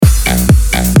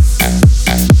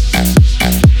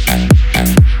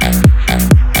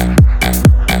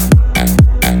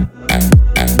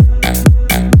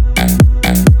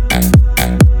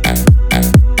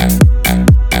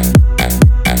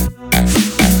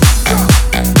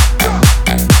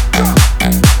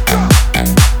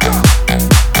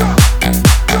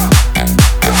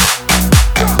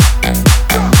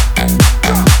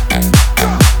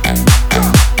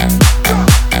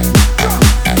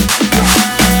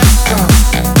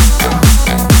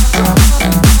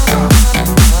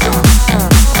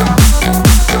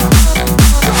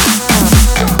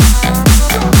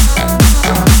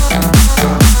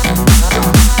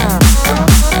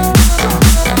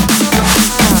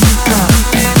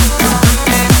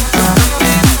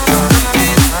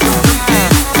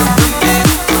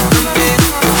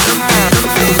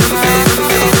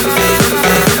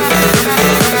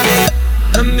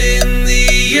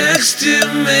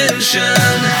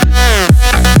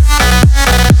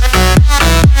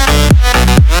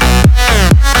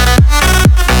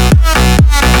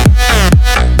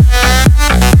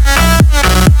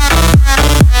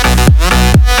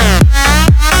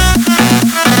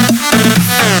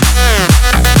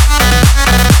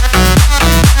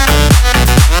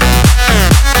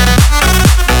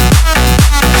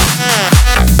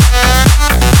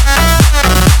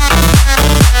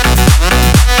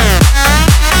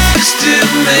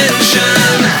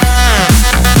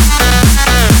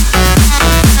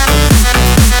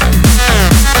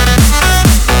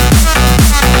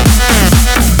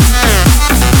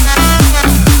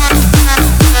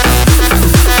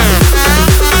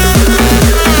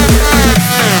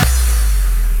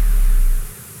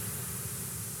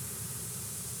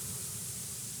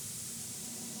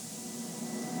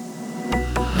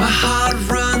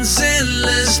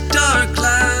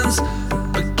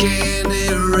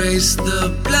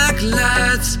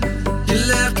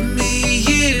left me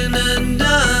in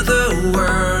another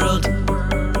world.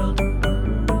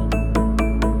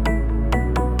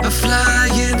 I fly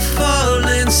in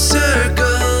falling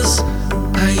circles.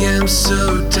 I am so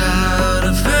tired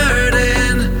of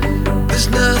hurting. There's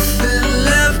nothing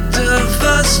left of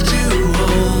us to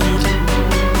hold.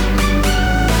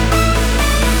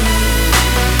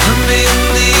 I'm in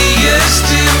the X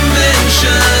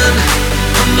dimension.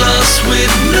 I'm lost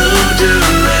with no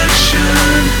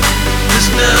direction. There's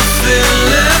nothing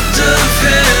left of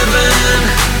heaven.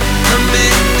 I'm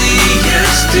in the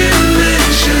X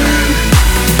dimension.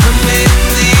 I'm in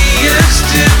the X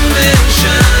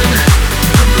dimension.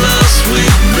 I'm lost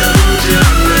with no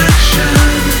direction.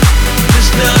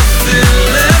 There's nothing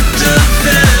left of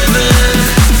heaven.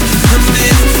 I'm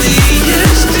in the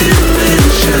X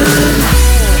dimension.